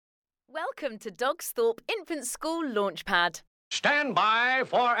Welcome to Dogsthorpe Infant School Launchpad. Stand by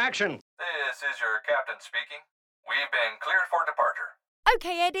for action. This is your captain speaking. We've been cleared for departure.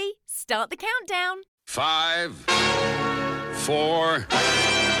 Okay, Eddie, start the countdown. 5, 4,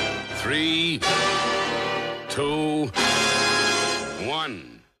 3, 2, 1.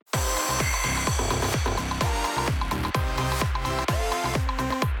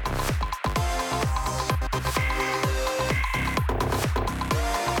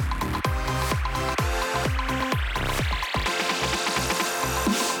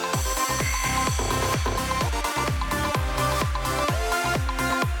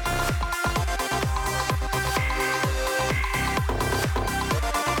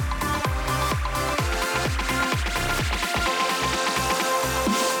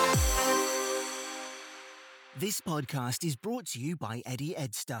 This podcast is brought to you by Eddie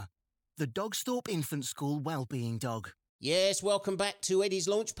Edster, the Dogsthorpe Infant School Wellbeing Dog. Yes, welcome back to Eddie's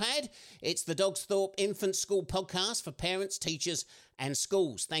Launchpad. It's the Dogsthorpe Infant School podcast for parents, teachers and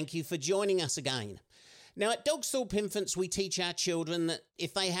schools. Thank you for joining us again. Now, at Dogsthorpe Infants, we teach our children that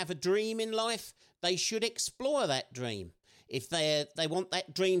if they have a dream in life, they should explore that dream. If they want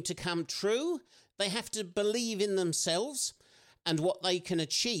that dream to come true, they have to believe in themselves and what they can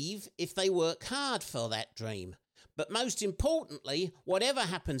achieve if they work hard for that dream. But most importantly, whatever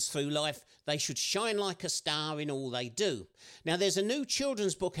happens through life, they should shine like a star in all they do. Now, there's a new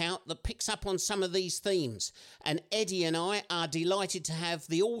children's book out that picks up on some of these themes, and Eddie and I are delighted to have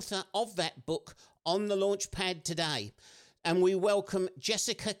the author of that book on the Launchpad today. And we welcome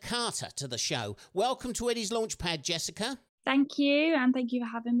Jessica Carter to the show. Welcome to Eddie's Launchpad, Jessica. Thank you, and thank you for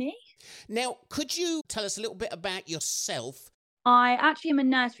having me. Now, could you tell us a little bit about yourself? I actually am a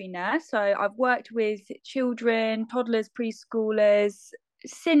nursery nurse, so I've worked with children, toddlers, preschoolers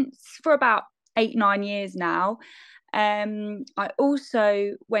for about 8-9 years now. I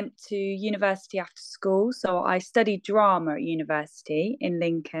also went to university after school, so I studied drama at university in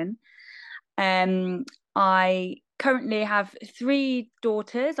Lincoln. I currently have 3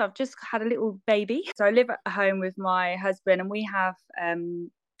 daughters. I've just had a little baby, so I live at home with my husband, and we have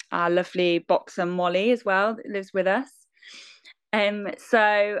our lovely boxer Molly as well that lives with us.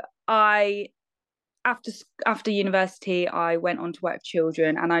 So after university, I went on to work with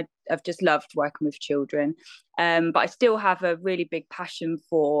children, and I've just loved working with children. But I still have a really big passion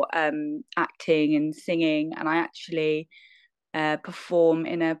for acting and singing, and I actually perform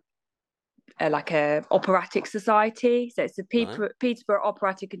in a operatic society. So it's the Peterborough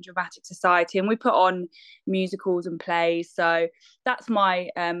Operatic and Dramatic Society, and we put on musicals and plays. So that's my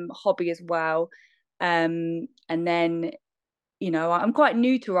hobby as well. And then, you know, I'm quite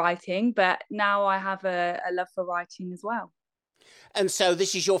new to writing, but now I have a love for writing as well. And so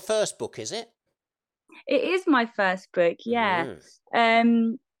this is your first book, is it? It is my first book, yeah.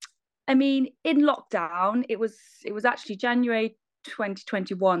 I mean, in lockdown, it was actually January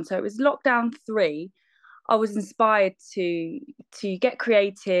 2021, so it was lockdown 3. I was inspired to get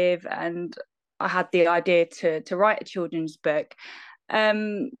creative, and I had the idea to write a children's book.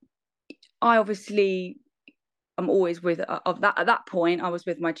 I obviously, I'm always at that point I was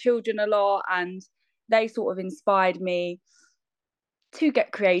with my children a lot, and they sort of inspired me to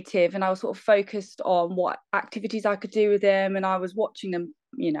get creative, and I was sort of focused on what activities I could do with them, and I was watching them,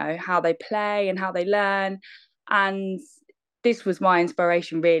 you know, how they play and how they learn. And this was my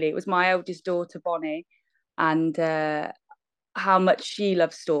inspiration, really. It was my eldest daughter Bonnie, and how much she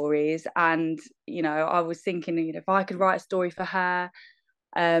loves stories. And, you know, I was thinking, you know, if I could write a story for her,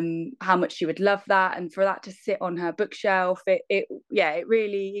 how much she would love that, and for that to sit on her bookshelf, it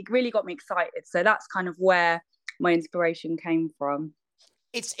really got me excited. So that's kind of where my inspiration came from.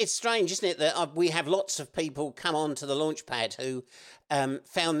 It's strange, isn't it, that we have lots of people come on to the Launchpad who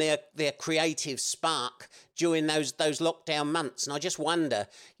found their creative spark during those lockdown months. And I just wonder,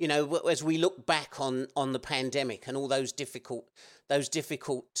 you know, as we look back on the pandemic and all those difficult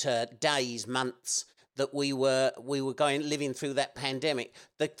days, months that we were living through that pandemic,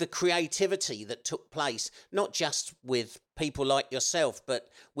 the creativity that took place, not just with people like yourself, but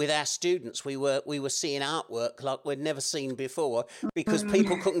with our students. We were seeing artwork like we'd never seen before, because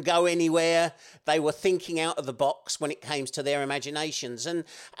people couldn't go anywhere. They were thinking out of the box when it came to their imaginations, and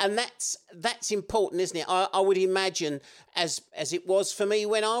that's important, isn't it? I would imagine, as it was for me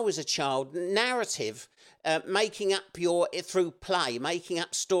when I was a child, narrative. Making up through play, making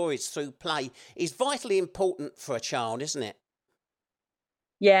up stories through play is vitally important for a child, isn't it?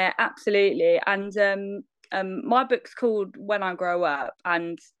 Yeah, absolutely. And my book's called When I Grow Up,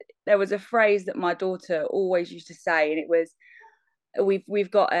 and there was a phrase that my daughter always used to say, and it was,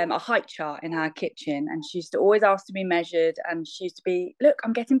 we've got a height chart in our kitchen, and she used to always ask to be measured, and she used to be, look,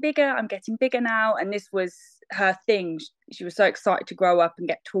 I'm getting bigger now, and this was her thing. She was so excited to grow up and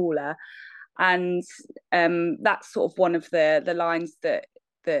get taller, and that's sort of one of the lines that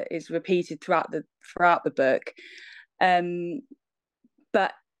is repeated throughout the book.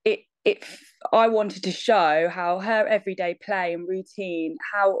 But it I wanted to show how her everyday play and routine,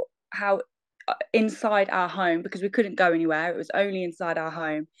 how inside our home, because we couldn't go anywhere, it was only inside our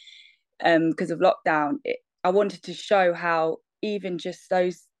home because of lockdown. I wanted to show how even just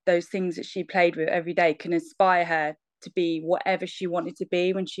those things that she played with every day can inspire her to be whatever she wanted to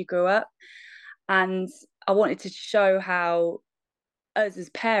be when she grew up. And I wanted to show how us as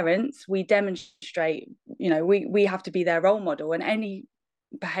parents, we demonstrate, we have to be their role model, and any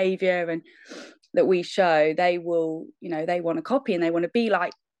behavior and that we show, they will, they want to copy, and they want to be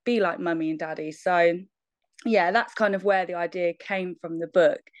like mummy and daddy. So yeah, that's kind of where the idea came from, the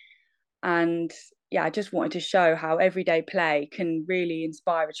book. And yeah, I just wanted to show how everyday play can really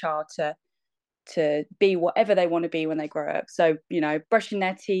inspire a child to be whatever they want to be when they grow up. So, brushing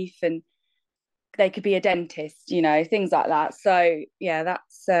their teeth, and they could be a dentist, things like that. So yeah,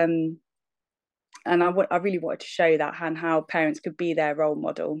 that's and I really wanted to show that, and how parents could be their role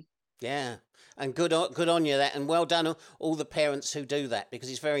model. Yeah, and good on you, that, and well done all the parents who do that, because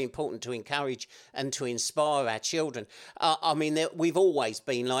it's very important to encourage and to inspire our children. I mean, we've always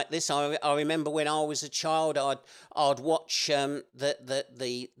been like this. I remember when I was a child, I'd watch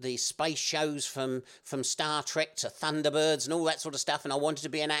the space shows from Star Trek to Thunderbirds and all that sort of stuff, and I wanted to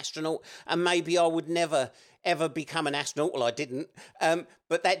be an astronaut, and maybe I would never ever become an astronaut. Well, I didn't,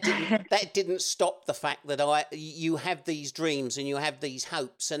 but that didn't stop the fact that you have these dreams and you have these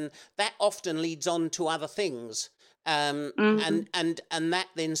hopes, and that often leads on to other things. And that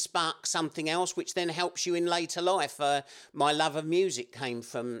then sparks something else, which then helps you in later life. My love of music came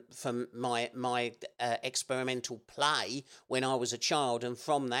from my experimental play when I was a child, and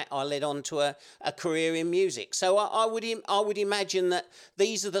from that I led on to a career in music. So I would imagine that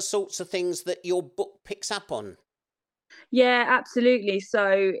these are the sorts of things that your book picks up on. Yeah, absolutely.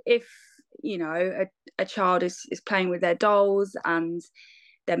 So if a child is playing with their dolls, and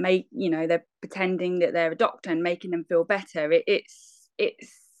they're pretending that they're a doctor and making them feel better, it's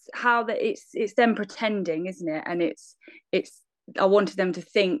them pretending, isn't it? And it's I wanted them to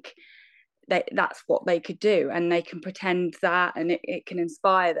think that that's what they could do, and they can pretend that, and it can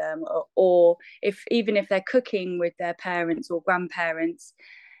inspire them. Or even if they're cooking with their parents or grandparents,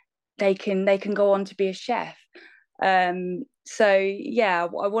 they can go on to be a chef. So yeah,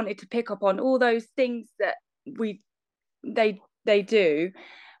 I wanted to pick up on all those things that they do,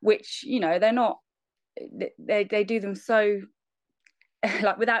 which they're not, they do them so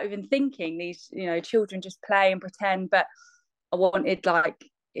like without even thinking. These children just play and pretend, but I wanted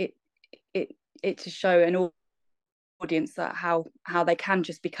it to show an audience that how they can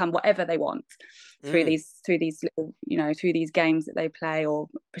just become whatever they want through these little, through these games that they play or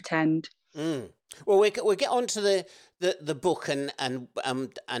pretend. Well, we'll get on to the book and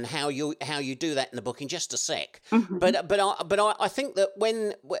how you do that in the book in just a sec. Mm-hmm. But I think that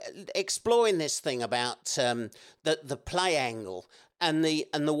when exploring this thing about the play angle and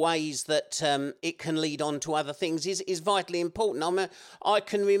the ways that it can lead on to other things is vitally important. I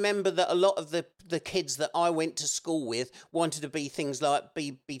can remember that a lot of the kids that I went to school with wanted to be things like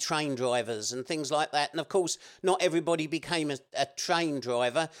be train drivers and things like that. And of course, not everybody became a train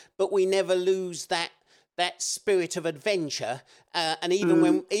driver, but we never lose that spirit of adventure, and even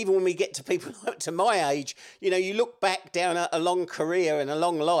when we get to people to my age, you look back down a long career and a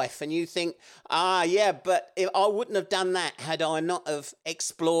long life, and you think, but if I wouldn't have done that had I not have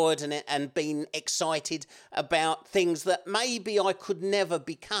explored and been excited about things that maybe I could never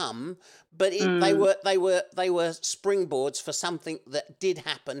become, but they were springboards for something that did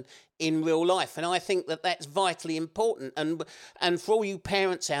happen in real life. And I think that that's vitally important. And for all you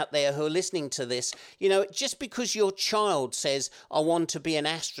parents out there who are listening to this, just because your child says, I want to be an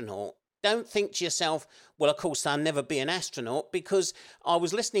astronaut, don't think to yourself, well, of course, I'll never be an astronaut, because I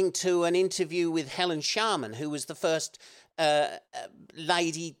was listening to an interview with Helen Sharman, who was the first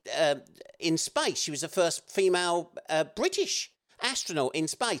lady in space. She was the first female British astronaut in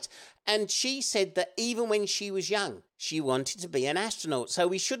space. And she said that even when she was young, she wanted to be an astronaut. So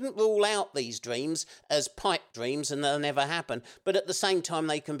we shouldn't rule out these dreams as pipe dreams and they'll never happen. But at the same time,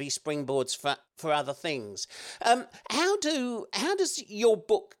 they can be springboards for other things. How does your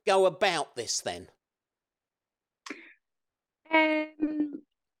book go about this then?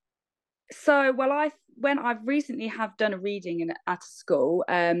 when I've recently have done a reading at a school,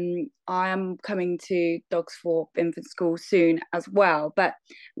 I am coming to Dogsthorpe Infant School soon as well. But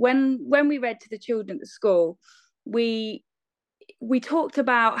when we read to the children at the school, we talked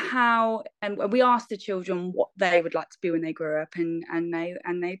about how, and we asked the children what they would like to be when they grew up, and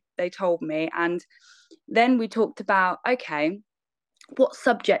they told me. And then we talked about, okay, what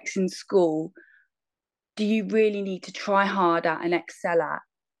subjects in school do you really need to try hard at and excel at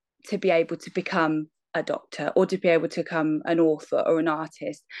to be able to become a doctor, or to be able to become an author or an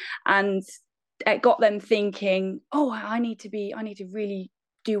artist? And it got them thinking, oh, I need to really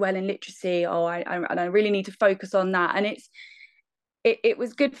do well in literacy, or I really need to focus on that. And it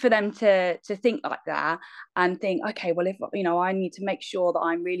was good for them to think like that, and think, okay, well, if I need to make sure that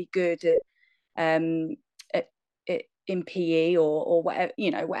I'm really good at in PE or whatever,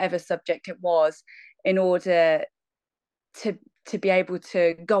 whatever subject it was, in order to be able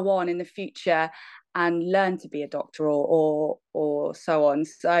to go on in the future and learn to be a doctor or so on.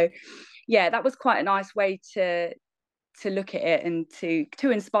 So yeah, that was quite a nice way to look at it, and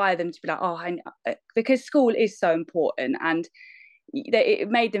to inspire them to be like, because school is so important, and it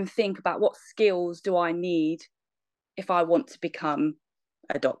made them think about what skills do I need if I want to become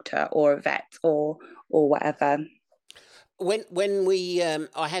a doctor or a vet or whatever. When we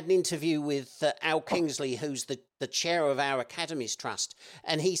I had an interview with Al Kingsley, who's the chair of our Academies Trust,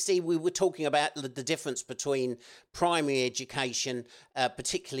 and we were talking about the difference between primary education,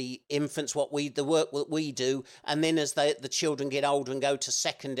 particularly infants, the work that we do, and then as the children get older and go to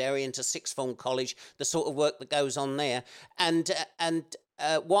secondary and to sixth form college, the sort of work that goes on there. And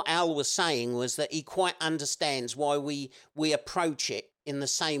what Al was saying was that he quite understands why we approach it in the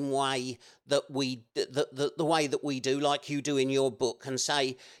same way that the way that we do, like you do in your book, and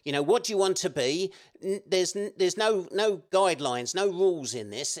say, what do you want to be? There's no guidelines, no rules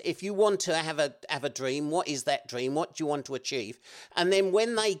in this. If you want to have a dream, what is that dream? What do you want to achieve? And then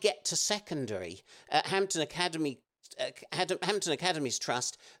when they get to secondary at Hampton Academies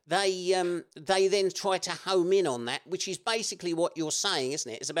Trust, they then try to home in on that, which is basically what you're saying,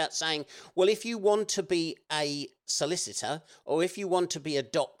 isn't it? It's about saying, well, if you want to be a solicitor, or if you want to be a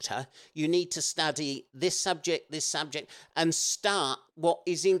doctor, you need to study this subject, and start what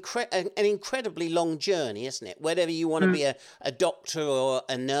is an incredibly long journey, isn't it? Whether you want to be a doctor or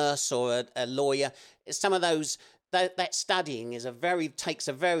a nurse or a lawyer, some of those. That studying takes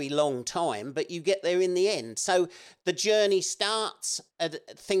a very long time, but you get there in the end. So the journey starts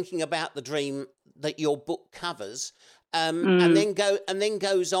at thinking about the dream that your book covers, and then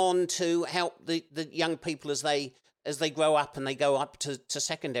goes on to help the young people as they grow up and they go up to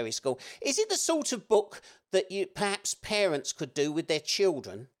secondary school. Is it the sort of book that perhaps parents could do with their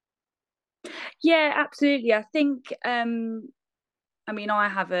children? Yeah, absolutely. I think I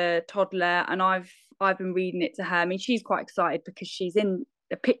have a toddler, and I've been reading it to her. I mean, she's quite excited because she's in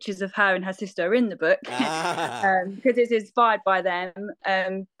the pictures of her and her sister are in the book, because it's inspired by them.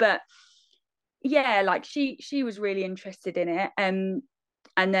 But yeah, like she was really interested in it. And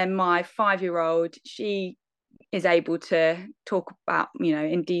then my 5-year-old, she is able to talk about,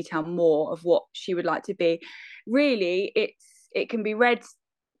 in detail more of what she would like to be. Really, it can be read,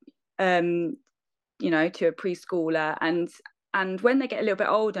 to a preschooler, and when they get a little bit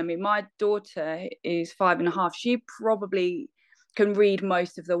older. I mean, my daughter is 5.5. She probably can read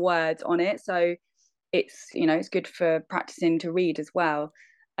most of the words on it, so it's good for practicing to read as well.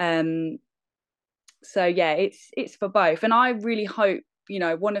 So yeah, it's for both, and I really hope,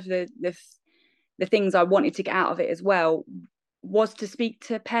 one of the things I wanted to get out of it as well was to speak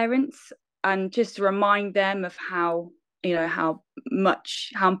to parents and just to remind them of how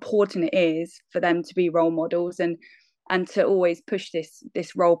important it is for them to be role models, and to always push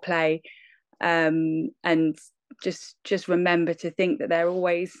this role play, and just remember to think that they're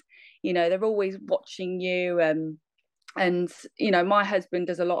always watching you. And my husband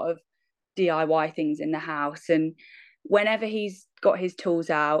does a lot of DIY things in the house, and whenever he's got his tools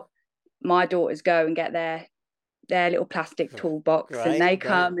out, my daughters go and get their little plastic toolbox, and they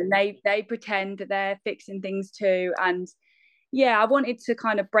come and they pretend that they're fixing things too. And yeah, I wanted to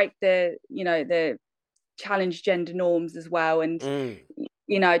kind of break the challenge gender norms as well, and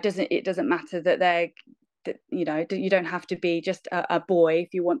it doesn't matter that you don't have to be just a boy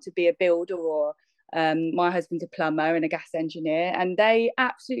if you want to be a builder, or my husband's a plumber and a gas engineer, and they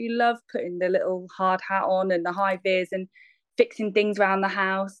absolutely love putting the little hard hat on and the high vis and fixing things around the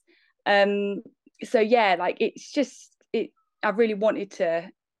house. So yeah, like I really wanted to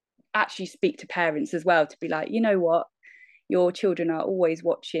actually speak to parents as well, to be like, you know what, your children are always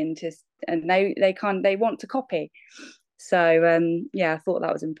watching, and they want to copy. So yeah, I thought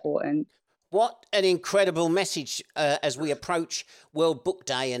that was important. What an incredible message as we approach World Book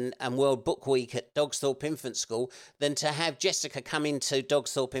Day and World Book Week at Dogsthorpe Infant School, than to have Jessica come into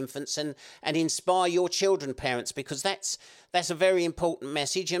Dogsthorpe Infants and inspire your children, parents, because that's a very important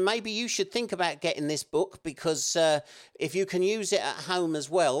message. And maybe you should think about getting this book, because if you can use it at home as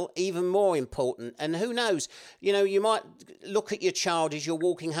well, even more important. And who knows, you might look at your child as you're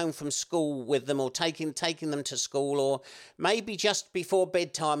walking home from school with them, or taking them to school, or maybe just before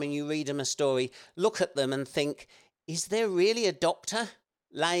bedtime and you read them a story, look at them and think, is there really a doctor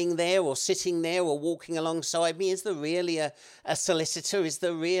laying there or sitting there or walking alongside me? Is there really a solicitor? Is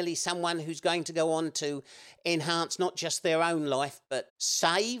there really someone who's going to go on to enhance not just their own life, but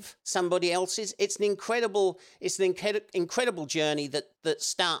save somebody else's? It's an incredible journey that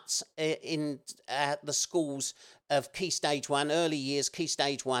starts in the schools of Key Stage 1, early years, Key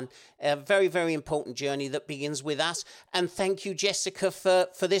Stage 1. A very, very important journey that begins with us. And thank you, Jessica, for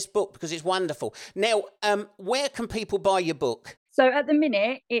this book, because it's wonderful. Now, where can people buy your book? So at the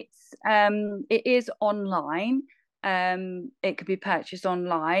minute, it is online. It could be purchased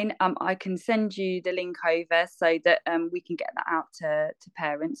online. I can send you the link over so that we can get that out to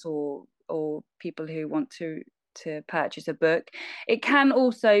parents or people who want to purchase a book. It can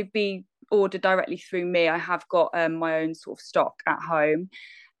also be ordered directly through me. I have got my own sort of stock at home.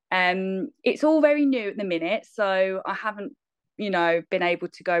 It's all very new at the minute, so I haven't been able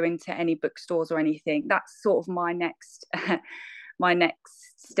to go into any bookstores or anything. That's sort of my next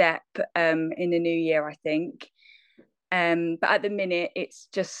step in the new year, I think. But at the minute, it's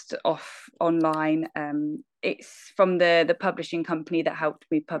just off online. It's from the publishing company that helped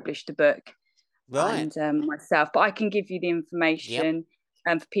me publish the book, right, and myself. But I can give you the information. Yep.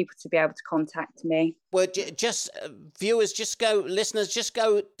 For people to be able to contact me. Well, just viewers, listeners, just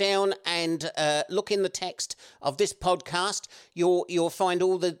go down and look in the text of this podcast. You'll find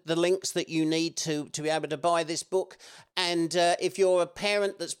all the links that you need to be able to buy this book. And if you're a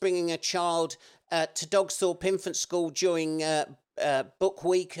parent that's bringing a child to Dogsthorpe Infant School during Book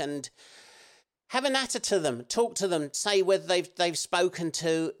Week, and have a natter to them, talk to them, say whether they've spoken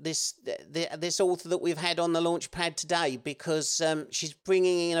to this author that we've had on the Launchpad today, because she's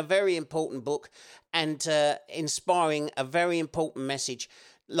bringing in a very important book and inspiring a very important message.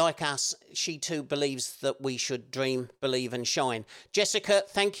 Like us, she too believes that we should dream, believe and shine. Jessica,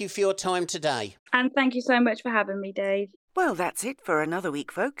 thank you for your time today. And thank you so much for having me, Dave. Well, that's it for another week,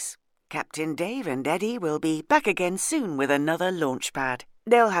 folks. Captain Dave and Eddie will be back again soon with another Launchpad.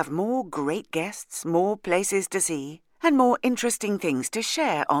 They'll have more great guests, more places to see, and more interesting things to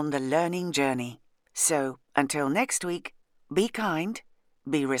share on the learning journey. So, until next week, be kind,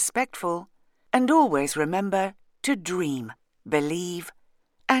 be respectful, and always remember to dream, believe,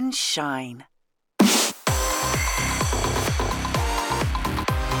 and shine.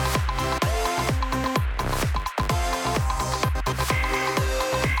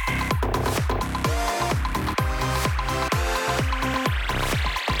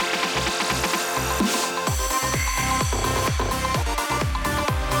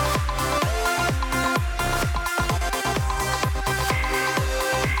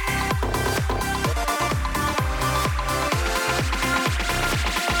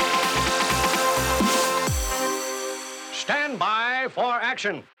 Stand by for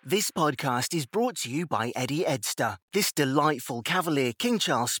action. This podcast is brought to you by Eddie Edster. This delightful Cavalier King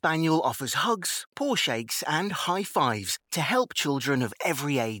Charles Spaniel offers hugs, paw shakes and high fives to help children of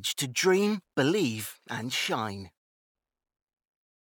every age to dream, believe and shine.